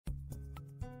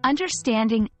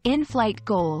Understanding In-Flight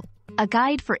Goal, a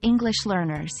guide for English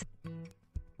learners.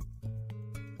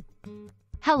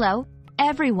 Hello,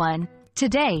 everyone.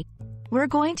 Today, we're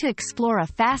going to explore a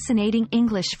fascinating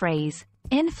English phrase,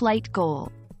 in-flight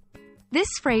goal. This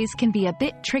phrase can be a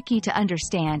bit tricky to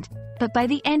understand, but by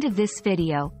the end of this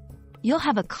video, you'll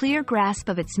have a clear grasp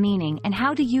of its meaning and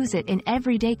how to use it in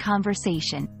everyday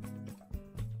conversation.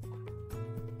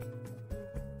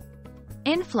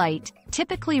 In-flight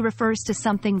typically refers to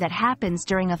something that happens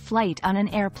during a flight on an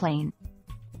airplane.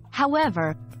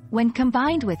 However, when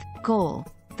combined with goal,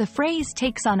 the phrase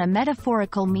takes on a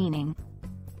metaphorical meaning.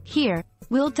 Here,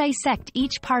 we'll dissect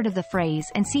each part of the phrase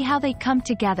and see how they come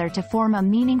together to form a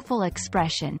meaningful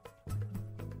expression.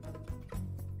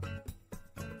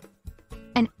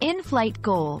 An in-flight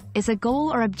goal is a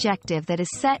goal or objective that is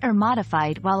set or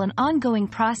modified while an ongoing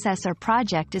process or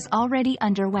project is already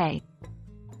underway.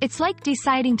 It's like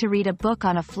deciding to read a book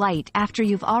on a flight after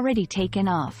you've already taken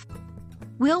off.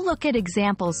 We'll look at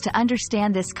examples to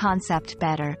understand this concept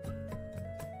better.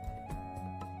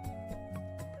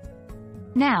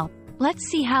 Now, let's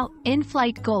see how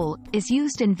in-flight goal is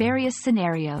used in various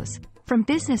scenarios, from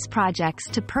business projects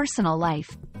to personal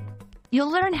life. You'll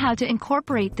learn how to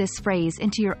incorporate this phrase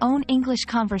into your own English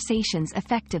conversations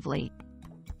effectively.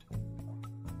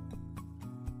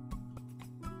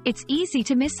 It's easy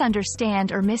to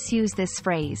misunderstand or misuse this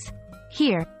phrase.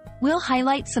 Here, we'll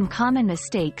highlight some common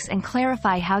mistakes and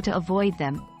clarify how to avoid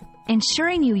them,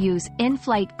 ensuring you use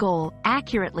in-flight goal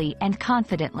accurately and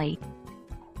confidently.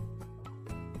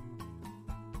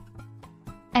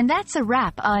 And that's a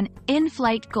wrap on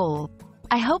in-flight goal.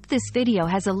 I hope this video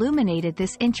has illuminated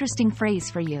this interesting phrase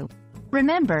for you.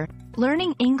 Remember,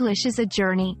 learning English is a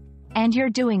journey, and you're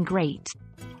doing great.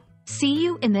 See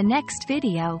you in the next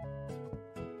video.